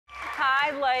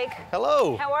Hi, Blake.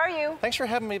 Hello. How are you? Thanks for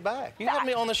having me back. You have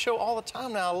me on the show all the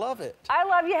time now. I love it. I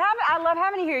love you. I love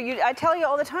having you here. I tell you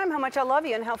all the time how much I love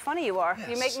you and how funny you are. Yes.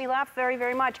 You make me laugh very,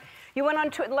 very much. You went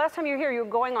on tour. The last time you were here, you were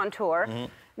going on tour.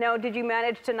 Now, did you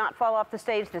manage to not fall off the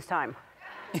stage this time?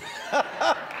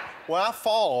 Well, I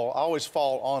always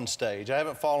fall on stage. I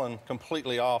haven't fallen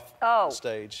completely off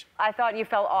stage. I thought you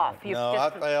fell off. No, I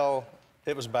fell.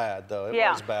 It was bad, though. It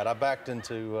was bad. I backed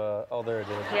into, oh, there it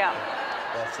is. Yeah.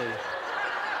 Let's see.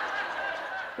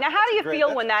 Now, how do you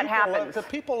feel when that happens? The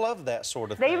people love that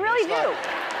sort of thing. They really do.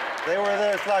 Like, they were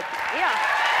there. It's like, yeah.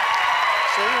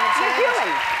 See what I'm saying? You're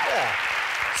human. Yeah.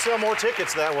 Sell more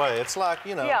tickets that way. It's like,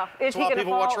 you know, Is that's why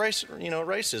people fall? watch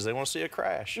races. They want to see a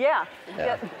crash. Yeah.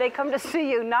 They come to see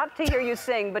you, not to hear you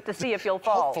sing, but to see if you'll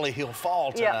fall. Hopefully he'll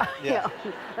fall tonight. Yeah.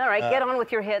 All right, get on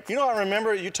with your hits. You know, I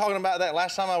remember you talking about that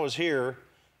last time I was here,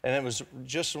 and it was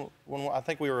just when I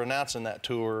think we were announcing that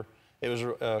tour. It was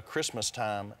Christmas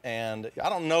time, and I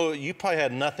don't know, you probably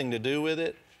had nothing to do with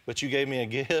it, but you gave me a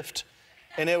gift,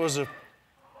 and it was a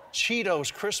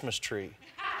Cheetos Christmas tree.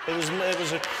 It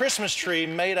was a Christmas tree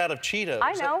made out of Cheetos.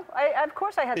 I know. Of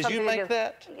course I had something to do. Did you make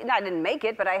that? No, I didn't make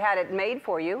it, but I had it made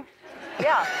for you.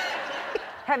 Yeah.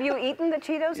 Have you eaten the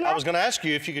Cheetos yet? I was going to ask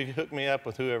you if you could hook me up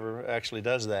with whoever actually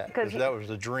does that, because that was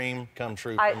a dream come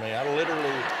true for me. I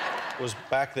literally was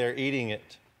back there eating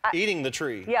it. Eating the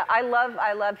tree. Yeah, I love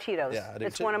Cheetos. Yeah, I do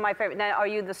it's too. one of my favorite. Now, are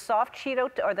you the soft Cheeto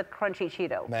or the crunchy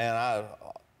Cheeto? Man,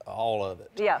 all of it.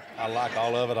 Yeah. I like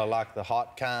all of it. I like the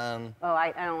hot kind. Oh,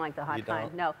 I don't like the hot kind.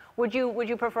 Don't? No. Would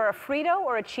you prefer a Frito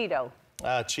or a Cheeto?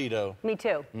 Cheeto. Me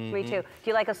too. Me too. Do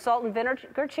you like a salt and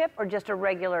vinegar chip or just a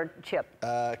regular chip?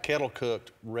 Kettle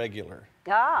cooked, regular.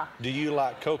 Ah. Do you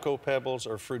like Cocoa Pebbles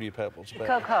or Fruity Pebbles better?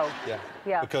 Cocoa. Yeah.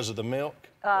 Yeah. Because of the milk?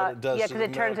 Yeah, because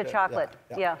it turns to chocolate.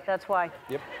 Yeah, that's why.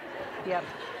 Yep. Yep.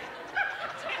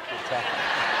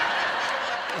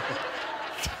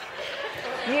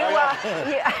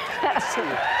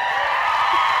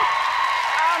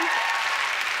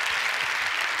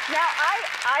 Now,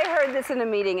 I heard this in a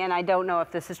meeting, and I don't know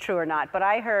if this is true or not, but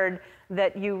I heard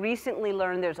that you recently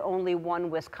learned there's only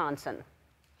one Wisconsin.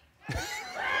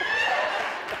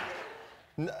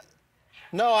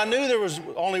 No, I knew there was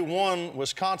only one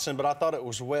Wisconsin, but I thought it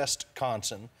was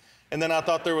Westconsin. And then I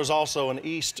thought there was also an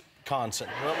Eastconsin.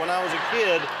 When I was a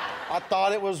kid, I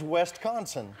thought it was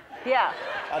Westconsin. Yeah.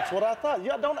 That's what I thought.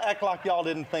 Yeah, don't act like y'all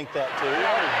didn't think that too.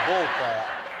 That was bullcrap.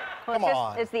 Well, Come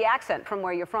on. It's the accent from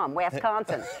where you're from,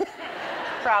 Wisconsin.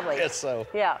 Probably. Yes, so.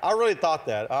 Yeah. I really thought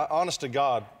that. Honest to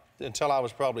God, until I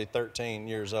was probably 13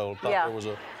 years old, thought there was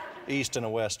a East and a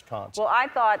Westconsin. Well, I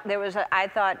thought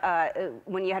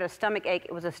when you had a stomach ache,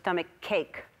 it was a stomach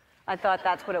cake. I thought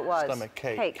that's what it was. Stomach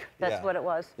cake. Cake. That's what it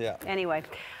was. Yeah. Anyway.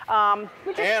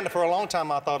 And for a long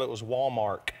time, I thought it was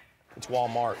Walmart. It's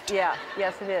Walmart. Yeah.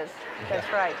 Yes, it is. That's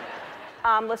right.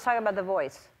 Let's talk about The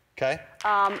Voice. Okay.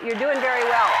 You're doing very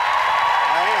well.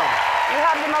 I am. You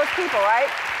have the most people, right?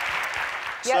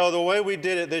 So the way we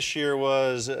did it this year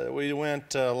was we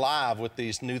went live with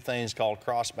these new things called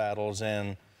cross battles,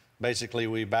 and basically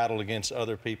we battled against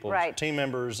other people's team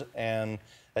members, and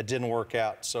it didn't work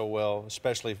out so well,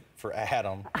 especially for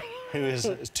Adam, his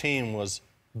team was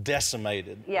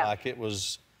decimated. Yeah. Like it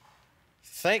was,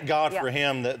 thank God for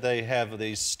him that they have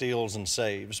these steals and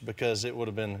saves, because it would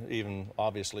have been even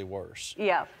obviously worse.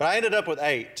 Yeah. But I ended up with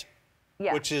 8,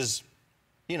 yeah. which is,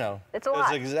 you know, it's a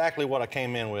lot. It's exactly what I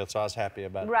came in with, so I was happy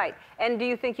about it. Right. And do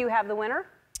you think you have the winner?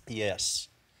 Yes.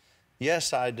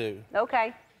 Yes, I do.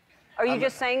 Okay. Are you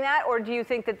just saying that, or do you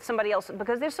think that somebody else,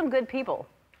 because there's some good people.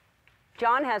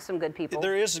 John has some good people.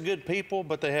 There is good people,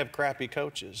 but they have crappy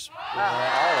coaches.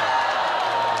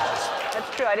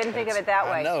 That's true. I didn't think of it that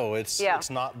way. I know. It's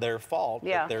not their fault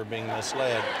that they're being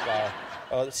misled by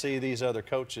these other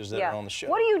coaches that are on the show.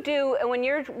 What do you do when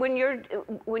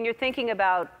you're thinking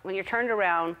about when you're turned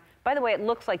around? By the way, it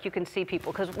looks like you can see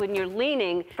people, because when you're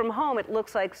leaning from home, it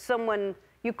looks like someone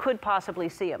you could possibly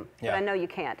see them, but I know you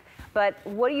can't. But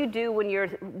what do you do when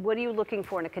what are you looking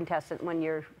for in a contestant when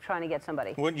you're trying to get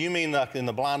somebody? What you mean, like in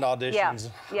the blind auditions?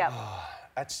 Yeah.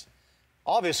 That's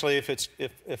obviously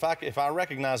if I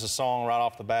recognize a song right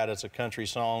off the bat, it's a country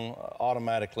song.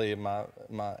 Automatically, my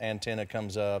antenna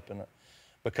comes up, and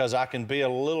because I can be a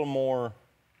little more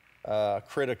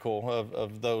critical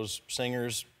of those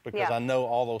singers, because I know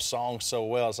all those songs so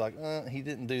well. It's like he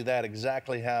didn't do that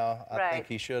exactly how I think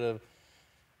he should have.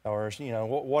 Or, you know,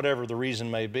 whatever the reason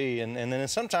may be. And then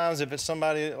sometimes if it's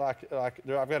somebody like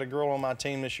I've got a girl on my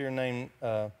team this year named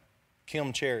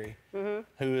Kim Cherry, who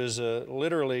is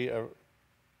literally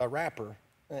a rapper.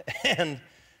 And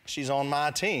she's on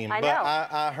my team. I but know.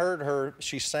 I heard her,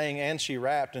 she sang and she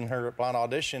rapped in her blind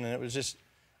audition, and it was just,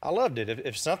 I loved it.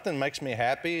 If something makes me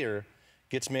happy or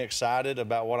gets me excited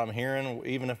about what I'm hearing,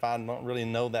 even if I don't really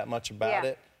know that much about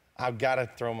it, I've got to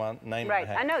throw my name in the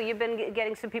hat. I know, you've been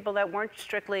getting some people that weren't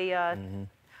strictly...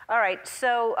 All right,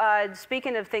 so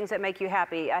speaking of things that make you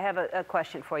happy, I have a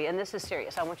question for you, and this is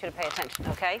serious. I want you to pay attention,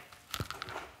 okay?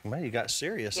 Man, you got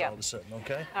serious all of a sudden,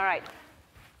 okay? All right.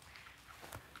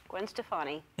 Gwen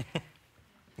Stefani.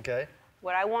 Okay.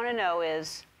 What I want to know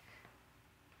is,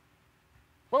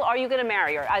 well, are you going to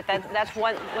marry her? That's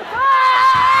one...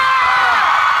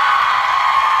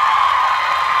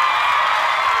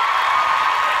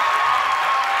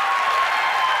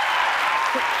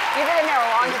 You've been in there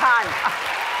a long time.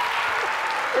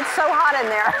 It's so hot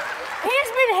in there. He's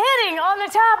been hitting on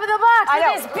the top of the box with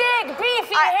his big,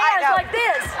 beefy hands like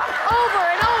this, over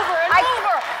and over and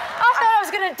over. I thought I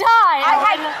was gonna die.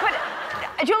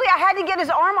 Julie, I had to get his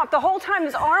arm off. The whole time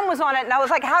his arm was on it, and I was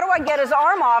like, how do I get his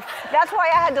arm off? That's why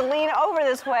I had to lean over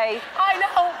this way. I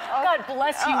know. God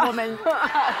bless you, woman.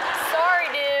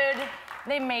 Sorry, dude.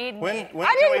 They made me. When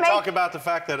can we talk about the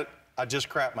fact that I just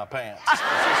crapped my pants?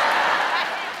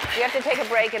 You have to take a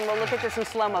break, and we'll look at this in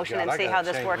slow motion and see how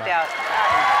this worked out.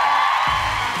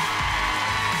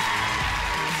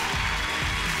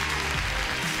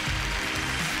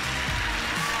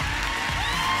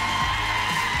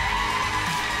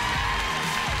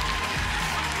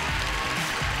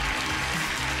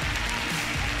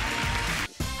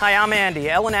 Hi, I'm Andy.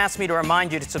 Ellen asked me to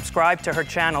remind you to subscribe to her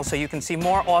channel so you can see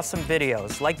more awesome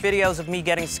videos, like videos of me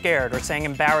getting scared or saying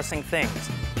embarrassing things,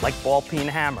 like ball peen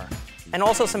hammer, and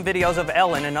also some videos of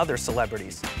Ellen and other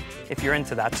celebrities, if you're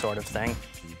into that sort of thing.